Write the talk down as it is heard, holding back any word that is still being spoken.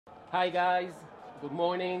Hi guys, good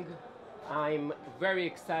morning. I'm very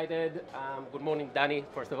excited. Good morning, Danny,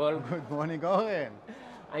 first of all. Good morning, Oren.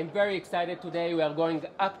 I'm very excited today. We are going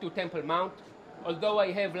up to Temple Mount. Although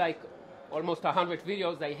I have like almost 100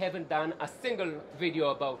 videos, I haven't done a single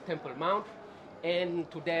video about Temple Mount. And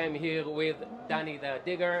today I'm here with Danny the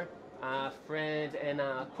Digger, a friend and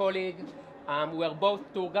a colleague. We are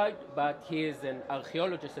both tour guide, but he is an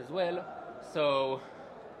archaeologist as well. So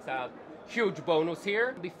it's a huge bonus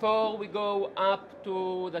here. Before we go up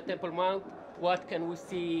to the Temple Mount, what can we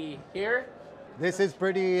see here? This is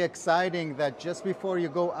pretty exciting that just before you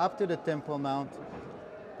go up to the Temple Mount,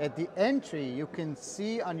 at the entry you can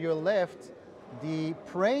see on your left the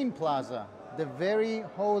praying plaza, the very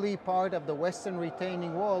holy part of the western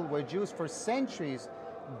retaining wall where Jews for centuries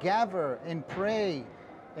gather and pray,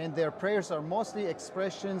 and their prayers are mostly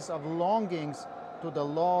expressions of longings to the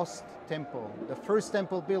lost temple. The first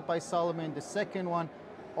temple built by Solomon, the second one,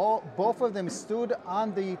 both of them stood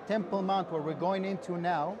on the Temple Mount where we're going into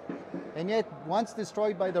now, and yet once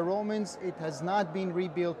destroyed by the Romans, it has not been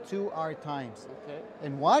rebuilt to our times. Okay.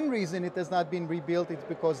 And one reason it has not been rebuilt is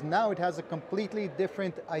because now it has a completely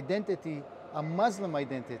different identity, a Muslim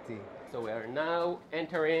identity. So we are now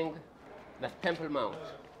entering the Temple Mount.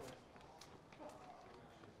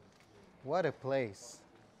 What a place.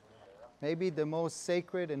 Maybe the most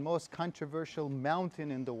sacred and most controversial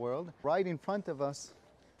mountain in the world. Right in front of us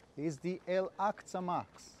is the El-Aqsa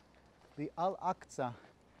Mosque. The Al-Aqsa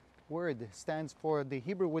word stands for the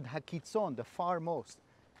Hebrew word Hakitzon, the farmost.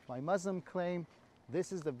 By Muslim claim,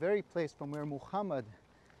 this is the very place from where Muhammad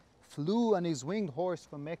flew on his winged horse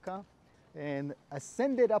from Mecca and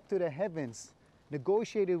ascended up to the heavens,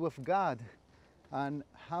 negotiated with God on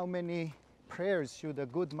how many prayers should a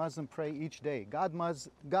good Muslim pray each day. God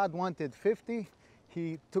wanted 50,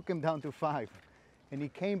 he took him down to 5. And he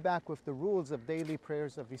came back with the rules of daily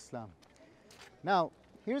prayers of Islam. Now,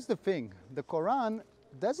 here's the thing. The Quran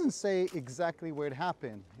doesn't say exactly where it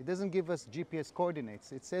happened. It doesn't give us GPS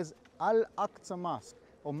coordinates. It says Al-Aqsa Mosque,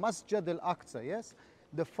 or Masjid al-Aqsa, yes?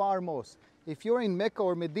 The farmost. If you're in Mecca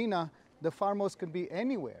or Medina, the farmost could be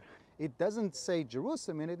anywhere. It doesn't say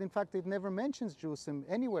Jerusalem in it. In fact, it never mentions Jerusalem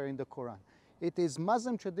anywhere in the Quran. It is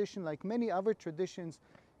Muslim tradition, like many other traditions,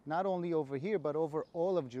 not only over here, but over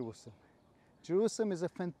all of Jerusalem. Jerusalem is a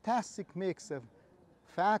fantastic mix of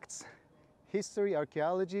facts, history,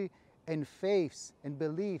 archaeology, and faiths, and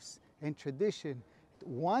beliefs, and tradition.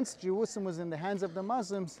 Once Jerusalem was in the hands of the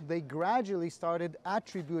Muslims, they gradually started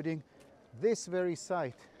attributing this very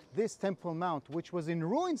site, this Temple Mount, which was in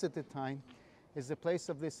ruins at the time, is the place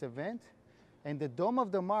of this event. And the Dome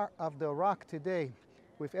of the Rock today,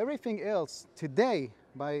 with everything else today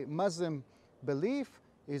by Muslim belief,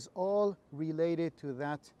 is all related to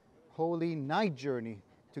that holy night journey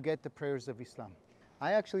to get the prayers of Islam.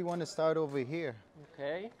 I actually want to start over here,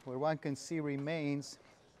 Okay. where one can see remains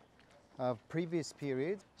of previous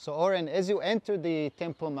periods. So Oren, as you enter the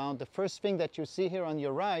Temple Mount, the first thing that you see here on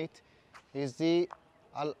your right is the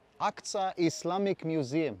Al-Aqsa Islamic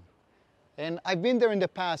Museum. And I've been there in the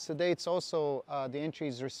past. Today it's also, the entry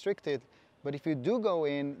is restricted. But if you do go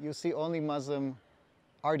in, you see only Muslim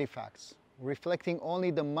artifacts, reflecting only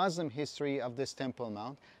the Muslim history of this Temple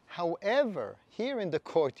Mount. However, here in the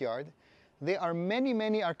courtyard, there are many,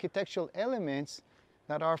 many architectural elements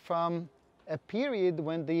that are from a period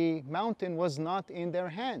when the mountain was not in their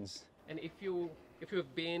hands. And if you've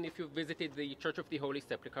visited the Church of the Holy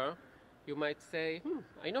Sepulchre, you might say,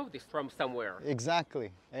 I know this from somewhere. Exactly.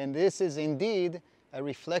 And this is indeed a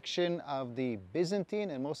reflection of the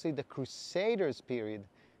Byzantine and mostly the Crusaders period,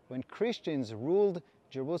 when Christians ruled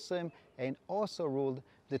Jerusalem and also ruled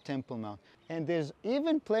the Temple Mount. And there's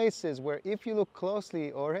even places where, if you look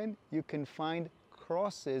closely, Oren, you can find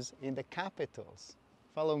crosses in the capitals.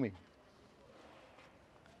 Follow me.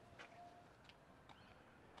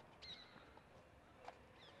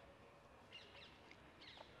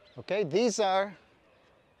 Okay, these are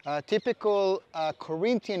typical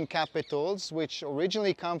Corinthian capitals, which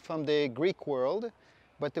originally come from the Greek world,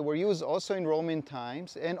 but they were used also in Roman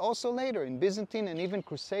times and also later in Byzantine and even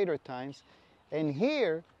Crusader times. And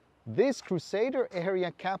here, this Crusader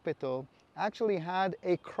area capital actually had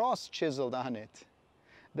a cross chiseled on it.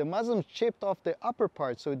 The Muslims chipped off the upper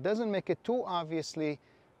part, so it doesn't make it too obviously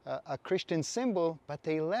a Christian symbol, but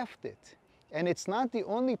they left it. And it's not the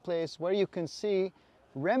only place where you can see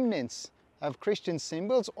remnants of Christian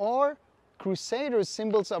symbols or Crusader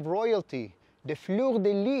symbols of royalty. The fleur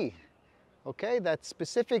de lis, okay, that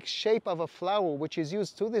specific shape of a flower which is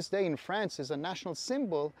used to this day in France as a national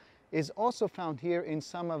symbol, is also found here in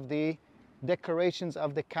some of the decorations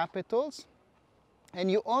of the capitals. And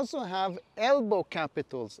you also have elbow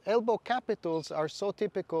capitals. Elbow capitals are so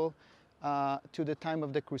typical to the time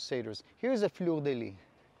of the Crusaders. Here's a fleur-de-lis.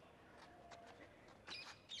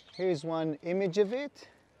 Here's one image of it.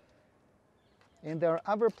 And there are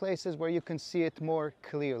other places where you can see it more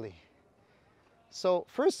clearly. So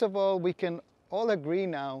first of all, we can all agree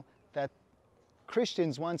now that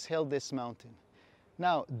Christians once held this mountain.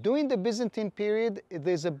 Now, during the Byzantine period,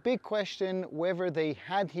 there's a big question whether they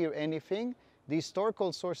had here anything. The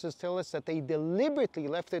historical sources tell us that they deliberately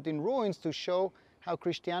left it in ruins to show how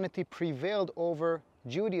Christianity prevailed over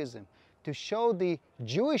Judaism. To show the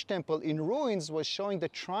Jewish temple in ruins was showing the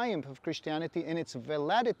triumph of Christianity and its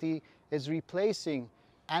validity as replacing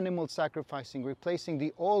animal sacrificing, replacing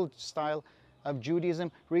the old style of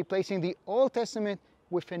Judaism, replacing the Old Testament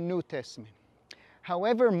with a New Testament.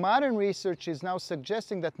 However, modern research is now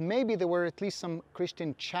suggesting that maybe there were at least some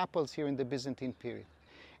Christian chapels here in the Byzantine period.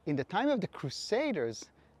 In the time of the Crusaders,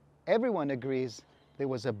 everyone agrees there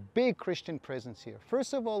was a big Christian presence here.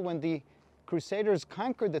 First of all, when the Crusaders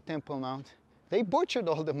conquered the Temple Mount, they butchered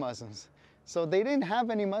all the Muslims. So they didn't have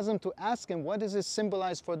any Muslim to ask him, what does this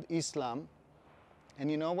symbolize for Islam?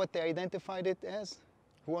 And you know what they identified it as?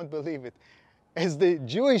 You won't believe it. As the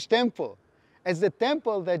Jewish temple, as the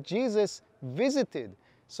temple that Jesus visited.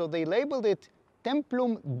 So they labeled it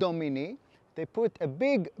Templum Domini. They put a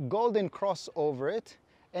big golden cross over it,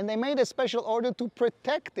 and they made a special order to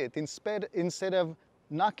protect it instead of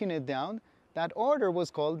knocking it down. That order was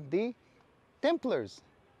called the Templars.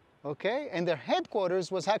 Okay? And their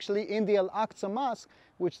headquarters was actually in the Al-Aqsa Mosque,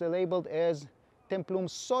 which they labeled as Templum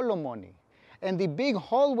Solomoni. And the big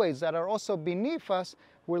hallways that are also beneath us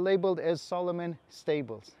were labeled as Solomon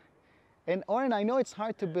Stables. And Oren, I know it's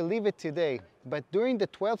hard to believe it today, but during the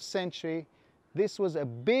 12th century, this was a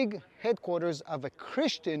big headquarters of a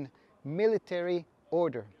Christian military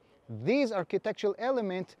order. These architectural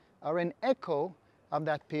elements are an echo of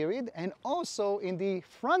that period, and also in the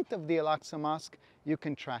front of the Al-Aqsa Mosque, you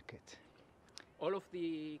can track it. All of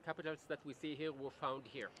the capitals that we see here were found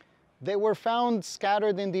here. They were found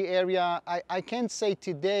scattered in the area. I can't say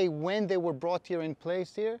today when they were brought here and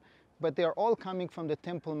placed here, but they're all coming from the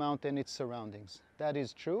Temple Mount and its surroundings. That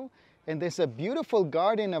is true. And there's a beautiful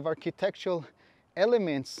garden of architectural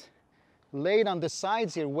elements laid on the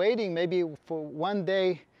sides here, waiting maybe for one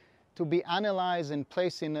day to be analyzed and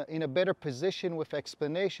placed in a better position with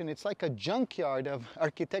explanation. It's like a junkyard of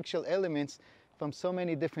architectural elements from so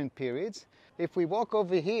many different periods. If we walk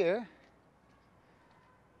over here,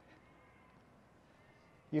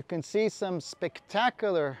 you can see some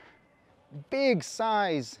spectacular, big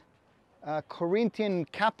size Corinthian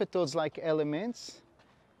capitals-like elements.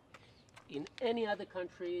 In any other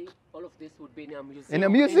country, all of this would be in a museum. In a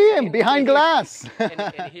museum, behind glass.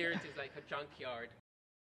 and here it is like a junkyard.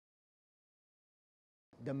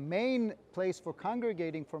 The main place for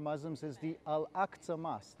congregating for Muslims is the Al-Aqsa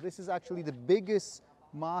Mosque. This is actually the biggest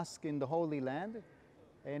mosque in the Holy Land.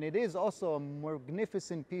 And it is also a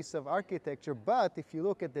magnificent piece of architecture. But if you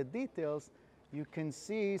look at the details, you can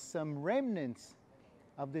see some remnants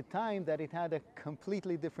of the time that it had a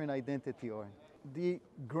completely different identity. The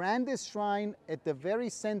grandest shrine at the very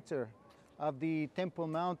center of the Temple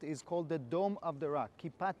Mount is called the Dome of the Rock,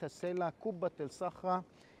 Kipat Sela Kubbat el-Sakhra.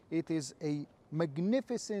 It is a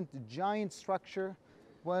magnificent giant structure,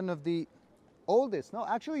 one of the oldest, no,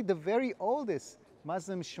 actually the very oldest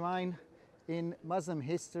Muslim shrine in Muslim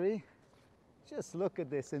history. Just look at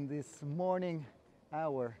this in this morning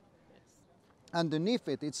hour. Underneath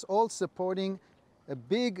it, it's all supporting a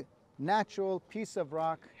big natural piece of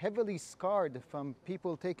rock, heavily scarred from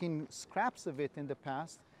people taking scraps of it in the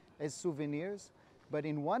past as souvenirs. But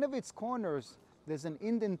in one of its corners, there's an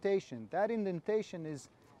indentation. That indentation is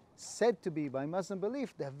said to be, by Muslim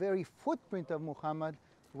belief, the very footprint of Muhammad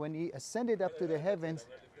when he ascended up to the heavens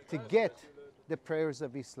to get the prayers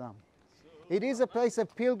of Islam. It is a place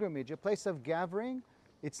of pilgrimage, a place of gathering.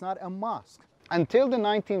 It's not a mosque. Until the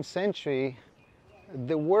 19th century,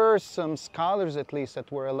 there were some scholars, at least,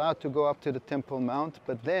 that were allowed to go up to the Temple Mount,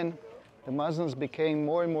 but then the Muslims became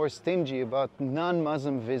more and more stingy about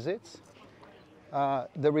non-Muslim visits.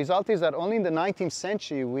 The result is that only in the 19th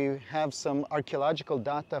century we have some archaeological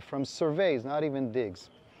data from surveys, not even digs.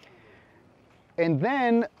 And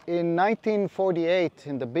then in 1948,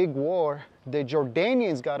 in the big war, the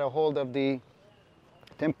Jordanians got a hold of the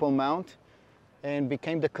Temple Mount and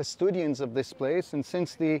became the custodians of this place. And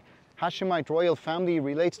since the Hashemite royal family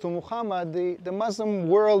relates to Muhammad, the Muslim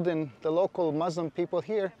world and the local Muslim people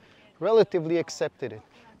here relatively accepted it.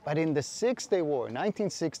 But in the Six-Day War,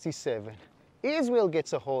 1967, Israel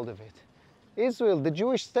gets a hold of it. Israel, the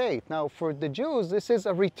Jewish state. Now, for the Jews, this is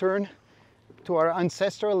a return to our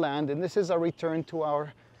ancestral land, and this is a return to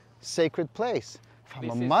our sacred place. From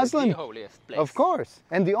This a is Muslim, the holiest place. of course,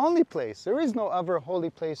 and the only place. There is no other holy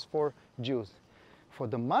place for Jews. For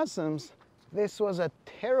the Muslims, this was a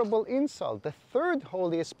terrible insult. The third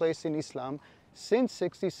holiest place in Islam since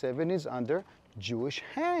 67 is under Jewish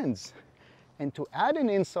hands. And to add an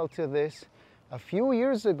insult to this, a few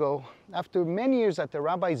years ago, after many years that the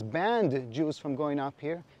rabbis banned Jews from going up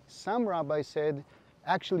here, some rabbis said,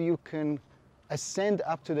 actually you can ascend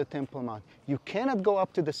up to the Temple Mount. You cannot go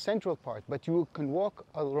up to the central part, but you can walk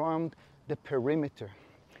around the perimeter.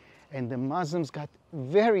 And the Muslims got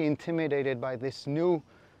very intimidated by this new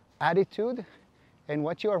attitude. And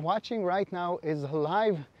what you are watching right now is a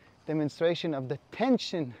live demonstration of the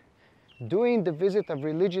tension during the visit of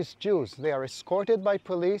religious Jews. They are escorted by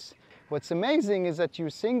police. What's amazing is that you're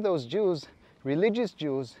seeing those Jews, religious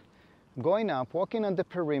Jews, going up, walking on the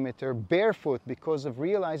perimeter, barefoot because of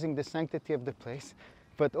realizing the sanctity of the place.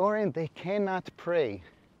 But Oren, they cannot pray.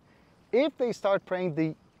 If they start praying,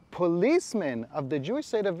 the policemen of the Jewish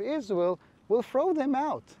state of Israel will throw them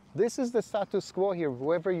out. This is the status quo here,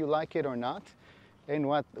 whether you like it or not. And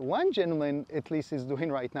what one gentleman at least is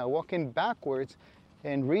doing right now, walking backwards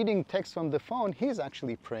and reading text from the phone, he's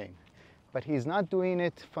actually praying. But he's not doing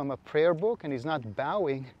it from a prayer book, and he's not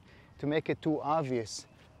bowing to make it too obvious.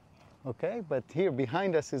 Okay, but here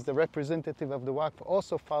behind us is the representative of the Waqf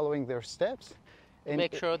also following their steps. And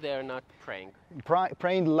Make sure they're not praying.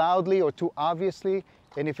 Praying loudly or too obviously,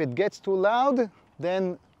 and if it gets too loud,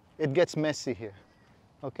 then it gets messy here.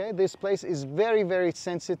 Okay, this place is very, very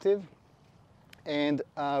sensitive, and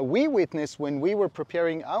we witnessed when we were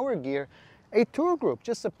preparing our gear, a tour group,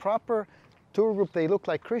 just a proper tour group. They look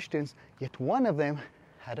like Christians, yet one of them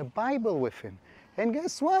had a Bible with him. And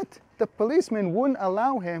guess what? The policeman wouldn't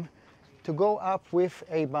allow him to go up with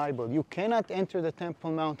a Bible. You cannot enter the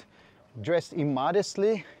Temple Mount dressed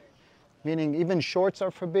immodestly, meaning even shorts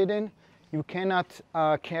are forbidden. You cannot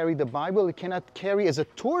carry the Bible. You cannot carry as a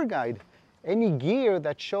tour guide any gear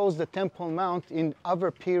that shows the Temple Mount in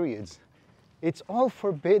other periods. It's all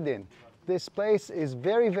forbidden. This place is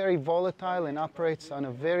very, very volatile and operates on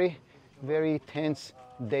a very, very tense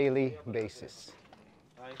daily basis.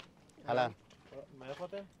 אהלן. מאיפה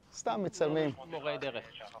אתם? סתם מצלמים. מורי דרך.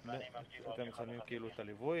 אתם מצלמים כאילו את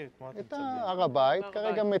הליווי? את מה אתם את מצלמים? הר הבית,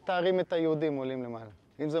 כרגע מתארים את היהודים עולים למעלה.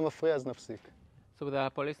 אם זה מפריע אז נפסיק. So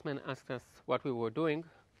the policeman asked us what we were doing,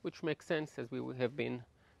 which makes sense as we have been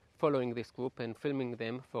following this group and filming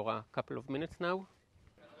them for a couple of minutes now.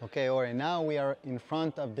 Okay, Ori, now we are in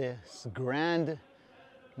front of this grand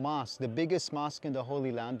mosque, the biggest mosque in the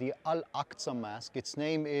Holy Land, the Al-Aqsa Mosque. Its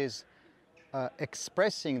name is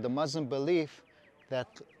expressing the Muslim belief that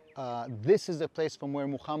this is the place from where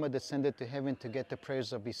Muhammad ascended to heaven to get the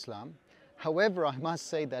prayers of Islam. However, I must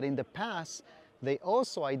say that in the past, they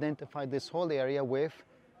also identified this whole area with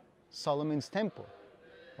Solomon's temple.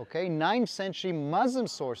 Okay, 9th century Muslim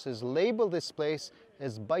sources label this place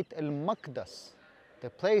as Bait al-Maqdas, the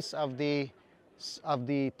place of the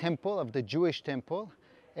temple, of the Jewish temple.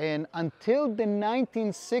 And until the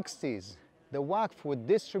 1960s, the Waqf would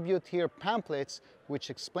distribute here pamphlets which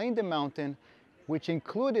explained the mountain, which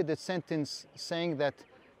included a sentence saying that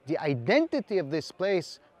the identity of this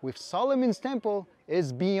place with Solomon's temple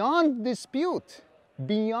is beyond dispute.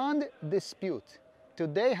 Beyond dispute.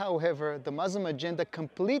 Today, however, the Muslim agenda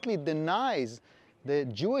completely denies the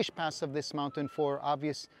Jewish past of this mountain for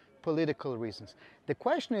obvious political reasons. The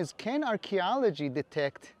question is, can archaeology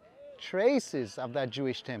detect traces of that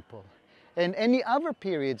Jewish temple and any other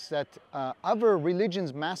periods that other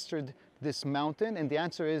religions mastered this mountain? And the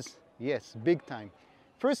answer is yes, big time.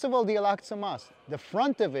 First of all, the Al-Aqsa Mosque. The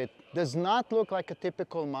front of it does not look like a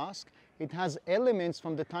typical mosque. It has elements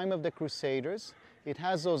from the time of the Crusaders. It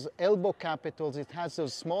has those elbow capitals, it has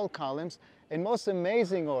those small columns, and most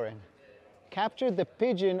amazing, Oren, captured the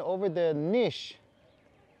pigeon over the niche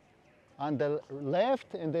on the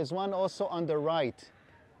left, and there's one also on the right.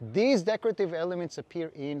 These decorative elements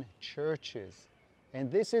appear in churches.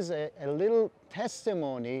 And this is a little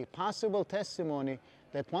testimony, possible testimony,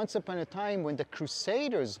 that once upon a time when the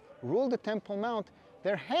Crusaders ruled the Temple Mount,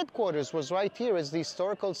 their headquarters was right here, as the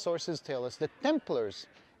historical sources tell us, the Templars.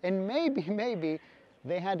 And maybe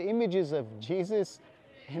they had images of Jesus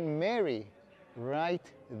and Mary right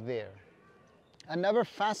there. Another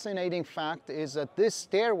fascinating fact is that this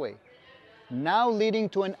stairway, now leading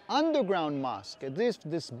to an underground mosque.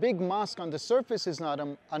 This big mosque on the surface is not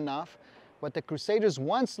enough. What the Crusaders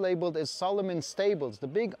once labeled as Solomon's stables, the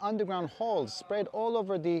big underground halls spread all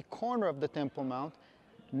over the corner of the Temple Mount,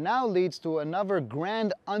 now leads to another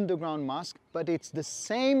grand underground mosque, but it's the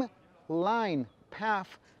same line,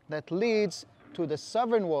 path that leads to the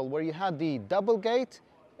southern wall, where you had the double gate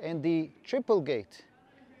and the triple gate.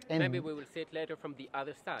 And maybe we will see it later from the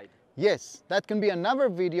other side. yes, that can be another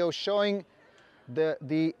video showing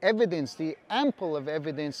the evidence, the ample of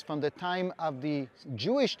evidence from the time of the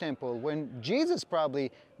Jewish temple, when Jesus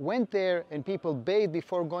probably went there and people bathed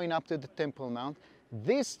before going up to the Temple Mount.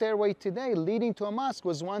 This stairway today leading to a mosque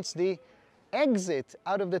was once the exit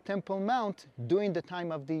out of the Temple Mount during the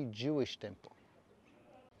time of the Jewish temple.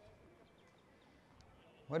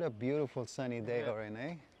 What a beautiful sunny day, Oren,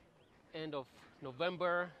 eh? End of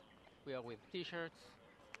November, we are with t-shirts.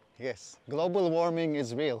 Yes, global warming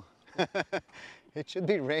is real. It should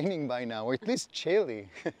be raining by now, or at least chilly.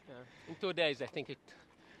 In 2 days, I think it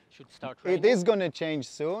should start raining. It is going to change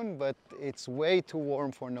soon, but it's way too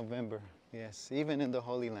warm for November. Yes, even in the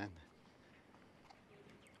Holy Land.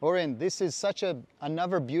 Oren, this is such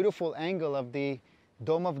another beautiful angle of the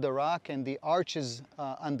Dome of the Rock and the arches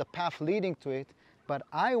on the path leading to it. But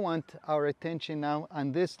I want our attention now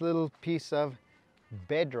on this little piece of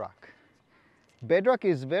bedrock. Bedrock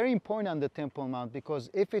is very important on the Temple Mount because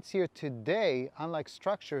if it's here today, unlike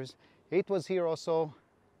structures, it was here also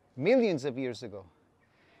millions of years ago.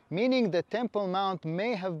 Meaning the Temple Mount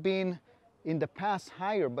may have been in the past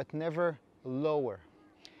higher, but never lower.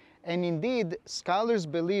 And indeed, scholars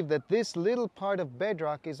believe that this little part of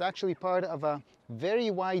bedrock is actually part of a very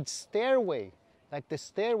wide stairway, like the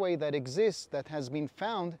stairway that exists that has been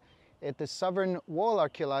found at the Southern Wall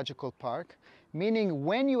Archaeological Park, meaning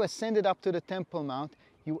when you ascended up to the Temple Mount,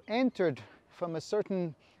 you entered from a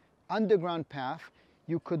certain underground path,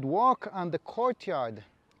 you could walk on the courtyard,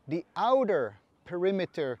 the outer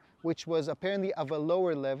perimeter, which was apparently of a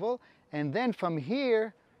lower level, and then from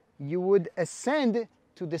here, you would ascend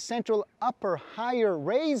to the central upper higher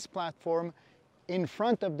raised platform in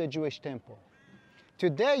front of the Jewish temple.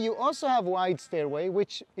 Today, you also have wide stairway,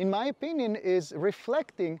 which in my opinion is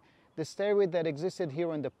reflecting the stairway that existed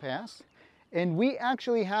here in the past. And we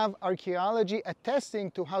actually have archaeology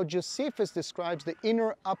attesting to how Josephus describes the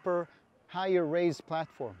inner upper higher raised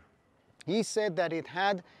platform. He said that it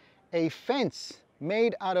had a fence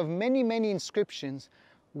made out of many, many inscriptions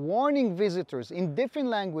warning visitors in different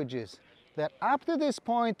languages that up to this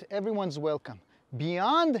point everyone's welcome.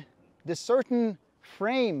 Beyond the certain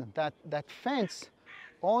frame, that fence,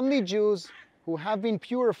 only Jews who have been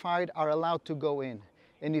purified are allowed to go in.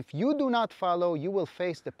 And if you do not follow, you will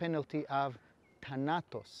face the penalty of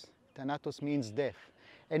thanatos. Thanatos means death.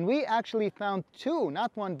 And we actually found two,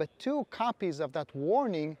 not one, but two copies of that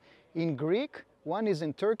warning in Greek. One is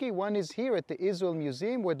in Turkey, one is here at the Israel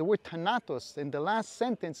Museum, where the word thanatos in the last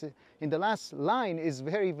sentence, in the last line, is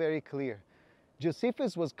very, very clear.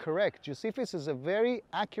 Josephus was correct. Josephus is a very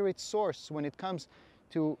accurate source when it comes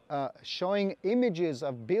to showing images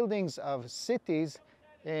of buildings of cities.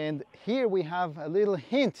 And here we have a little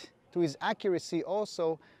hint to his accuracy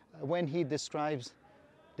also when he describes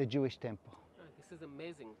the Jewish temple. This is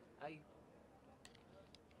amazing. I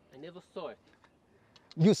never saw it.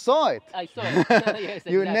 You saw it? I saw it. Yes,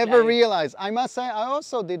 You exactly. never realized. I must say, I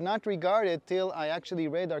also did not regard it till I actually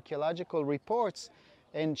read archaeological reports.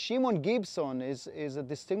 And Shimon Gibson is a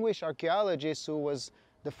distinguished archaeologist who was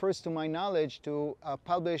the first, to my knowledge, to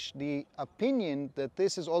publish the opinion that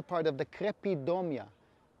this is all part of the crepidomia,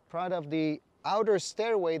 part of the outer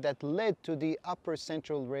stairway that led to the upper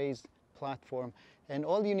central raised platform. And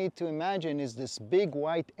all you need to imagine is this big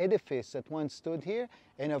white edifice that once stood here,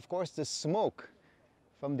 and of course the smoke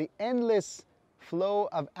from the endless flow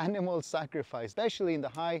of animal sacrifice, especially in the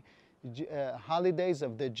high holidays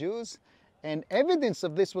of the Jews. And evidence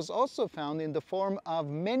of this was also found in the form of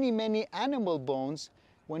many, many animal bones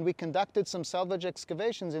when we conducted some salvage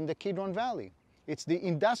excavations in the Kidron Valley. It's the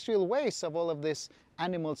industrial waste of all of this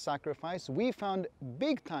animal sacrifice. We found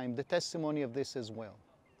big time the testimony of this as well.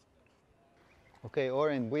 Okay,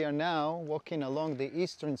 Oren, we are now walking along the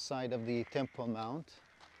eastern side of the Temple Mount.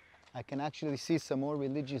 I can actually see some more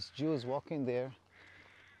religious Jews walking there,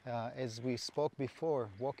 as we spoke before,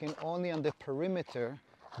 walking only on the perimeter,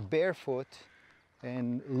 barefoot,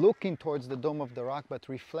 and looking towards the Dome of the Rock, but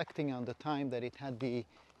reflecting on the time that it had the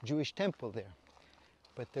Jewish temple there.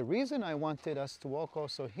 But the reason I wanted us to walk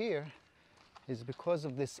also here is because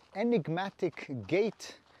of this enigmatic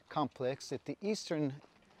gate complex at the eastern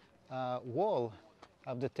wall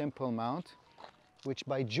of the Temple Mount, which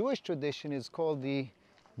by Jewish tradition is called the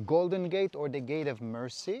Golden Gate or the Gate of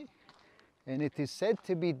Mercy. And it is said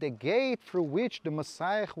to be the gate through which the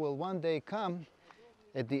Messiah will one day come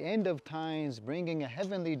at the end of times, bringing a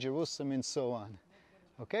heavenly Jerusalem and so on.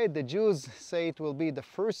 Okay, the Jews say it will be the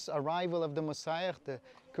first arrival of the Messiah. The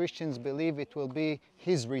Christians believe it will be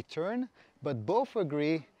his return. But both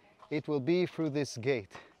agree it will be through this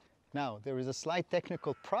gate. Now, there is a slight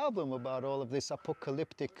technical problem about all of this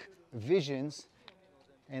apocalyptic visions,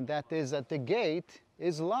 and that is that the gate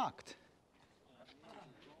is locked.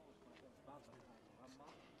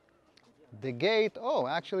 The gate, oh,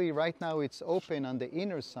 actually right now it's open on the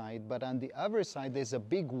inner side, but on the other side there's a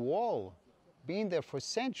big wall, been there for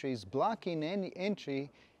centuries, blocking any entry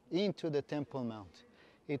into the Temple Mount.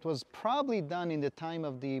 It was probably done in the time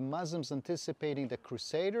of the Muslims anticipating the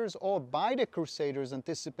Crusaders, or by the Crusaders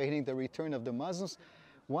anticipating the return of the Muslims,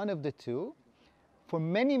 one of the two. For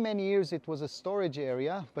many, many years it was a storage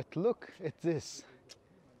area, but look at this.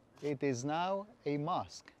 It is now a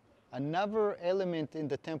mosque. Another element in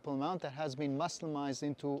the Temple Mount that has been Muslimized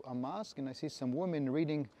into a mosque, and I see some women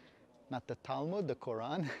reading, not the Talmud, the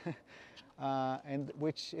Quran, and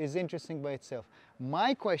which is interesting by itself.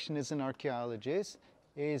 My question as an archaeologist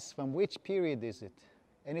is, from which period is it?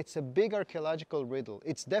 And it's a big archaeological riddle.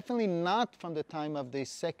 It's definitely not from the time of the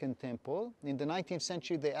Second Temple. In the 19th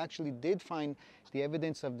century, they actually did find the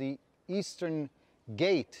evidence of the eastern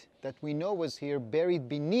gate that we know was here buried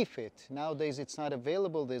beneath it. Nowadays, it's not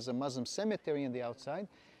available. There's a Muslim cemetery on the outside.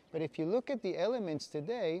 But if you look at the elements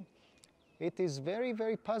today, it is very,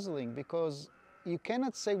 very puzzling, because you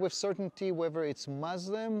cannot say with certainty whether it's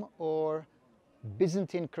Muslim or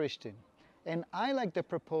Byzantine Christian. And I like the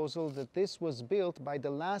proposal that this was built by the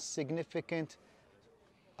last significant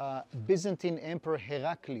Byzantine Emperor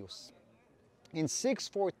Heraclius. In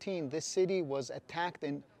 614, this city was attacked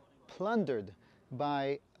and plundered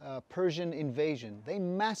by Persian invasion. They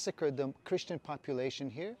massacred the Christian population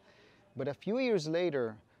here. But a few years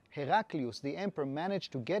later, Heraclius, the emperor,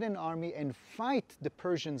 managed to get an army and fight the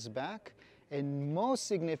Persians back. And most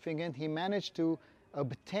significant, he managed to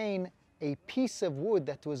obtain a piece of wood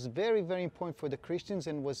that was very, very important for the Christians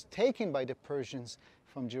and was taken by the Persians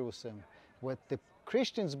from Jerusalem. What the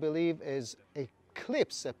Christians believe is a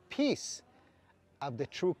clips, a piece of the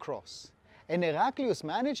true cross. And Heraclius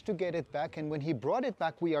managed to get it back, and when he brought it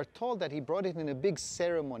back, we are told that he brought it in a big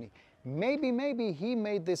ceremony. Maybe he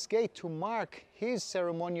made this gate to mark his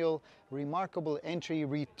ceremonial, remarkable entry,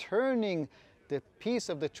 returning the piece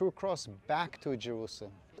of the true cross back to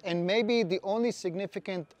Jerusalem. And maybe the only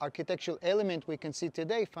significant architectural element we can see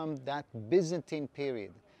today from that Byzantine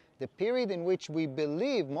period. The period in which we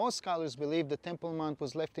believe, most scholars believe, the Temple Mount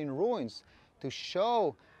was left in ruins to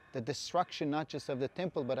show the destruction not just of the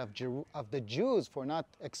temple but of the Jews for not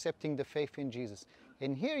accepting the faith in Jesus.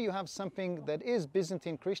 And here you have something that is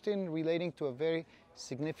Byzantine Christian relating to a very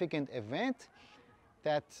significant event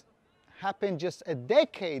that happened just a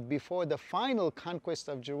decade before the final conquest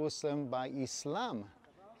of Jerusalem by Islam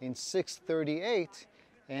in 638,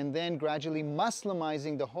 and then gradually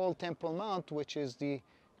Muslimizing the whole Temple Mount, which is the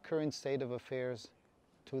current state of affairs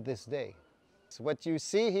to this day. So what you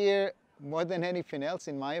see here, more than anything else,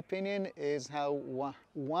 in my opinion, is how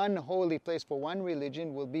one holy place for one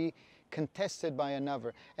religion will be contested by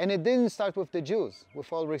another. And it didn't start with the Jews,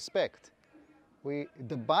 with all respect.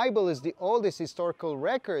 The Bible is the oldest historical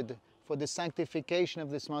record for the sanctification of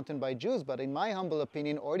this mountain by Jews, but in my humble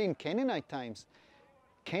opinion, already in Canaanite times,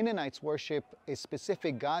 Canaanites worship a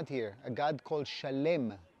specific god here, a god called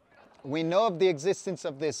Shalem. We know of the existence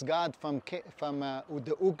of this god from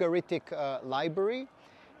the Ugaritic library,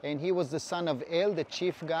 and he was the son of El, the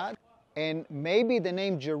chief god. And maybe the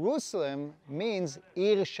name Jerusalem means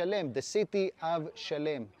Ir Shalem, the city of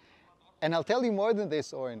Shalem. And I'll tell you more than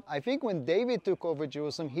this, Oren. I think when David took over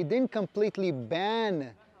Jerusalem, he didn't completely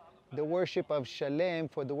ban the worship of Shalem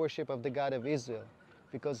for the worship of the God of Israel.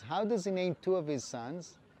 Because how does he name two of his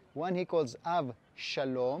sons? One he calls Av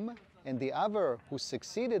Shalom, and the other who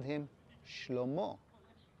succeeded him, Shlomo.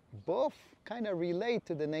 Both kind of relate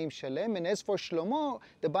to the name Shalem. And as for Shlomo,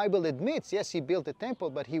 the Bible admits, yes, he built a temple,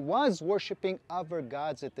 but he was worshiping other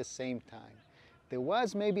gods at the same time. There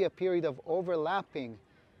was maybe a period of overlapping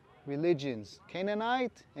religions,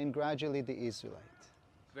 Canaanite and gradually the Israelite.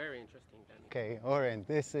 Very interesting, Danny. Okay, Oren,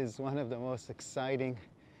 this is one of the most exciting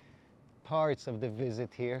parts of the visit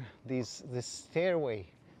here. This stairway.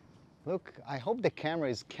 Look, I hope the camera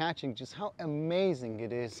is catching just how amazing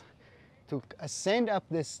it is to ascend up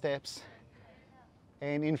these steps.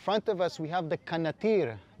 And in front of us we have the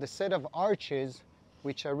kanatir, the set of arches,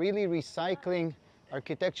 which are really recycling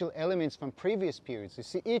architectural elements from previous periods. You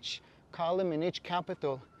see each column and each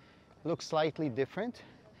capital looks slightly different.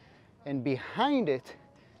 And behind it,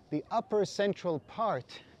 the upper central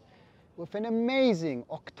part with an amazing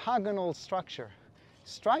octagonal structure,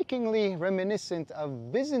 strikingly reminiscent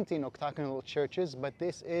of Byzantine octagonal churches, but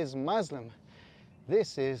this is Muslim.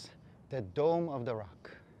 This is the Dome of the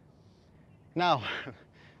Rock. Now,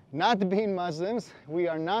 not being Muslims, we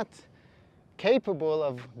are not capable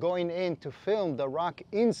of going in to film the rock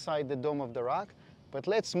inside the Dome of the Rock, but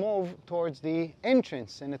let's move towards the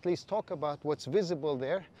entrance and at least talk about what's visible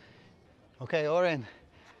there. Okay, Oren,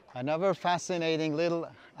 another fascinating little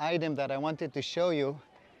item that I wanted to show you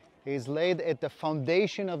is laid at the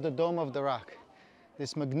foundation of the Dome of the Rock.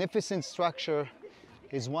 This magnificent structure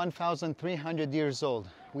is 1,300 years old.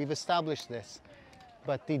 We've established this.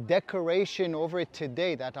 But the decoration over it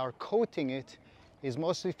today that are coating it is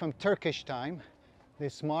mostly from Turkish time,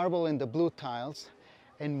 this marble and the blue tiles.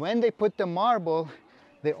 And when they put the marble,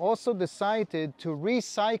 they also decided to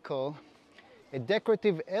recycle a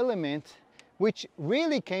decorative element which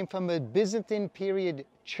really came from a Byzantine period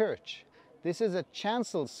church. This is a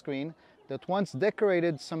chancel screen that once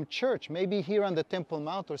decorated some church, maybe here on the Temple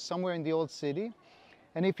Mount or somewhere in the old city.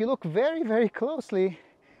 And if you look very, very closely,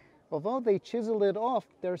 although they chiseled it off,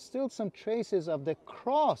 there are still some traces of the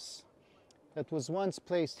cross that was once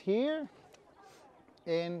placed here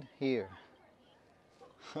and here.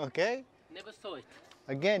 Okay? Never saw it.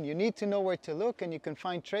 Again, you need to know where to look, and you can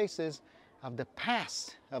find traces of the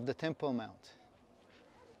past of the Temple Mount.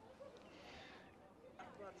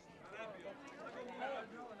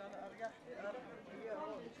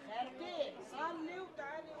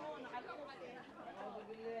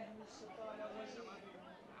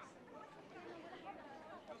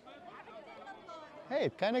 Hey,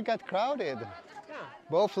 it kind of got crowded. Yeah.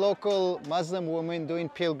 Both local Muslim women doing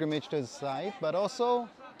pilgrimage to the site, but also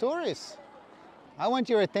tourists. I want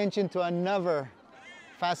your attention to another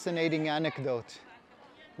fascinating anecdote.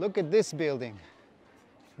 Look at this building.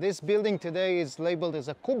 This building today is labeled as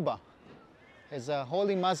a Qubba, as a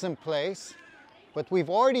holy Muslim place, but we've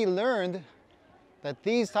already learned that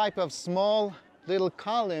these type of small little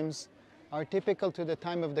columns are typical to the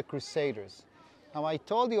time of the Crusaders. Now, I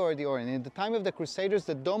told you already, Oren, in the time of the Crusaders,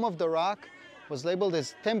 the Dome of the Rock was labeled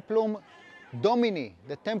as Templum Domini,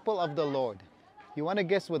 the Temple of the Lord. You want to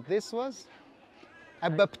guess what this was? A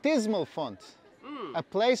baptismal font, a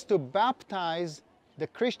place to baptize the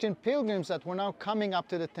Christian pilgrims that were now coming up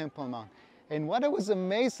to the Temple Mount. And what I was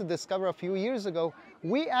amazed to discover a few years ago,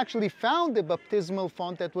 we actually found the baptismal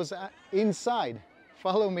font that was inside.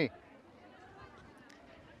 Follow me.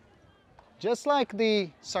 Just like the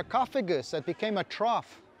sarcophagus that became a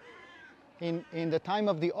trough in the time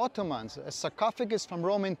of the Ottomans, a sarcophagus from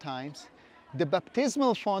Roman times, the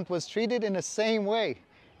baptismal font was treated in the same way.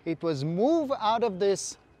 It was moved out of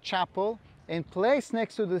this chapel and placed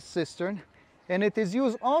next to the cistern, and it is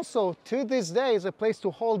used also to this day as a place to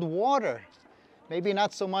hold water. Maybe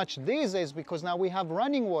not so much these days because now we have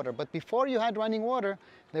running water, but before you had running water,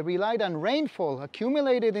 they relied on rainfall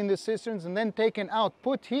accumulated in the cisterns and then taken out,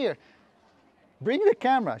 put here. Bring the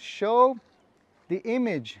camera, show the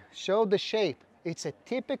image, show the shape. It's a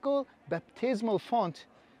typical baptismal font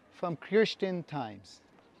from Christian times.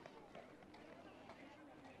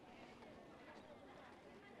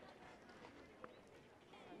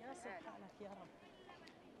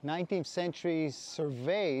 19th century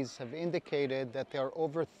surveys have indicated that there are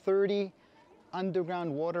over 30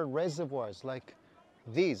 underground water reservoirs like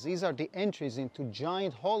these. These are the entries into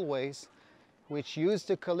giant hallways which used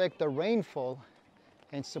to collect the rainfall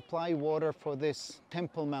and supply water for this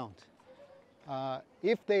Temple Mount.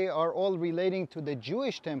 If they are all relating to the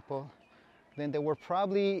Jewish temple, then they were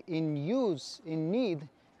probably in need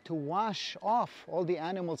to wash off all the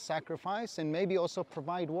animal sacrifice and maybe also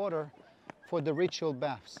provide water for the ritual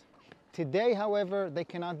baths. Today, however, they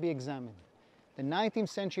cannot be examined. The 19th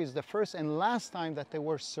century is the first and last time that they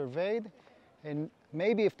were surveyed, and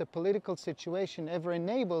maybe if the political situation ever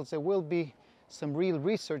enables, there will be some real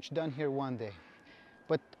research done here one day.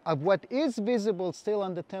 But of what is visible still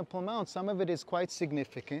on the Temple Mount, some of it is quite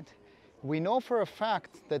significant. We know for a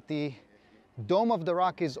fact that the Dome of the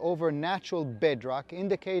Rock is over natural bedrock,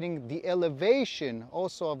 indicating the elevation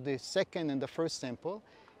also of the second and the first temple.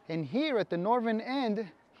 And here at the northern end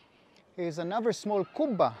is another small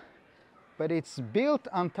kubba, but it's built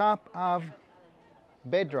on top of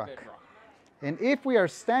bedrock. And if we are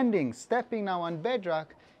stepping now on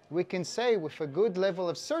bedrock, we can say with a good level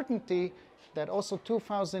of certainty that also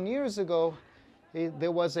 2,000 years ago,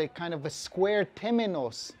 there was a kind of a square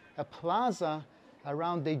temenos, a plaza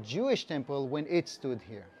around the Jewish temple when it stood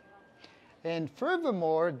here. And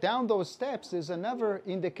furthermore, down those steps is another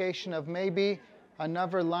indication of maybe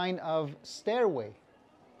another line of stairway.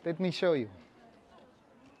 Let me show you.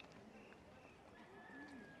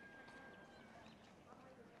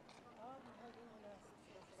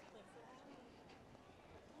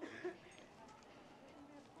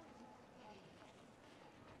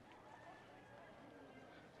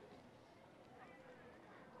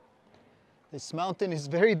 This mountain is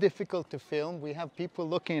very difficult to film. We have people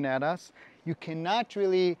looking at us. You cannot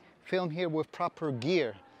really film here with proper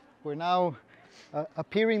gear. We're now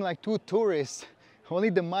appearing like two tourists. Only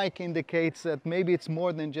the mic indicates that maybe it's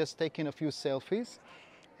more than just taking a few selfies.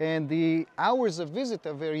 And the hours of visit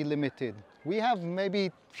are very limited. We have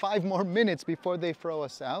maybe 5 more minutes before they throw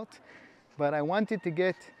us out. But I wanted to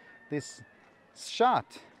get this shot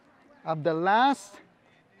of the last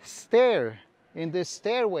stair in this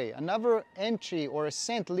stairway, another entry or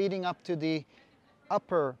ascent leading up to the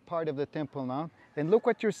upper part of the Temple Mount. And look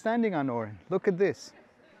what you're standing on, Oren. Look at this.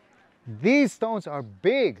 These stones are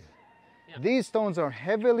big. Yeah. These stones are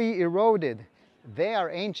heavily eroded. They are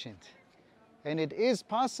ancient. And it is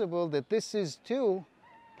possible that this is too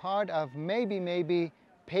part of maybe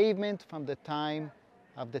pavement from the time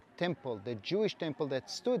of the temple, the Jewish temple that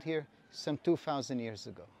stood here some 2,000 years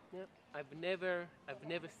ago. Yeah. I've never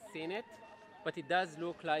seen it, but it does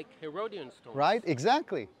look like Herodian stones. Right,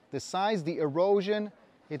 exactly. The size, the erosion,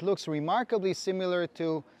 it looks remarkably similar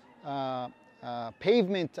to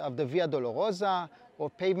pavement of the Via Dolorosa or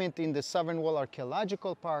pavement in the Southern Wall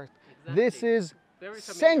Archaeological Park. Exactly. This is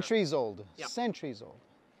centuries old, yeah. Centuries old.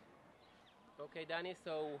 Okay, Danny,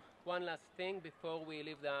 so one last thing before we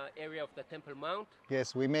leave the area of the Temple Mount.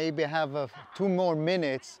 Yes, we maybe have 2 more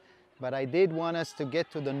minutes, but I did want us to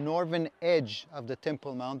get to the northern edge of the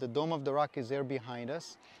Temple Mount. The Dome of the Rock is there behind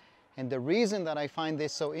us. And the reason that I find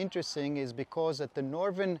this so interesting is because at the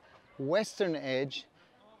northern western edge,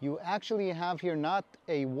 you actually have here not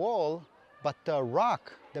a wall, but a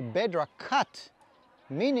rock, the bedrock cut,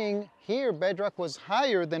 meaning here bedrock was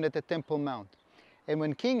higher than at the Temple Mount. And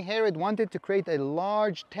when King Herod wanted to create a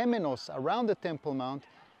large temenos around the Temple Mount,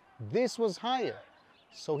 this was higher.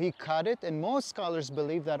 So he cut it, and most scholars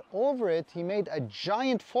believe that over it he made a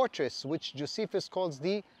giant fortress, which Josephus calls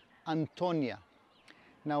the Antonia.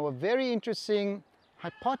 Now, a very interesting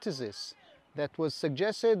hypothesis that was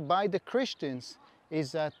suggested by the Christians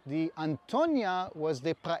is that the Antonia was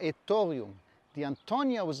the Praetorium. The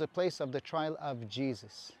Antonia was the place of the trial of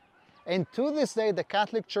Jesus. And to this day, the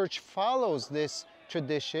Catholic Church follows this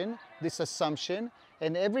tradition, this assumption,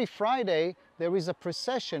 and every Friday there is a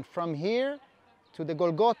procession from here to the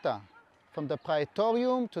Golgotha, from the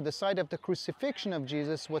Praetorium to the site of the crucifixion of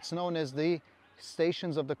Jesus, what's known as the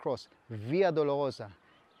Stations of the Cross, Via Dolorosa.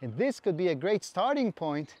 And this could be a great starting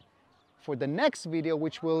point for the next video,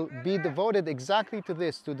 which will be devoted exactly to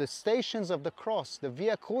this, to the Stations of the Cross, the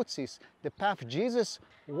Via Crucis, the path Jesus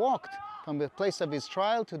walked from the place of his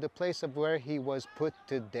trial to the place of where he was put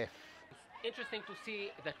to death. It's interesting to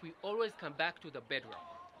see that we always come back to the bedrock.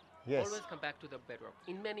 Yes. Always come back to the bedrock.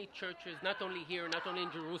 In many churches, not only here, not only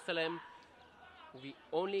in Jerusalem, we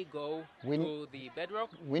only go to the bedrock.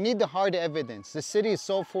 We need the hard evidence. The city is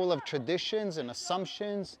so full of traditions and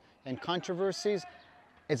assumptions and controversies.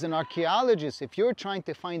 As an archaeologist, if you're trying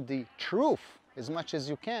to find the truth as much as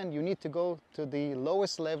you can, you need to go to the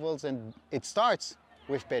lowest levels, and it starts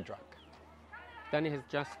with bedrock. Danny has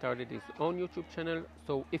just started his own YouTube channel,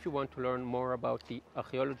 so if you want to learn more about the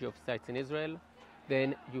archaeology of sites in Israel,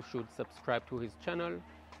 then you should subscribe to his channel.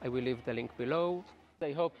 I will leave the link below.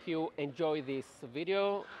 I hope you enjoy this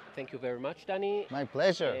video. Thank you very much, Danny. My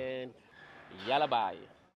pleasure. And yalla bye.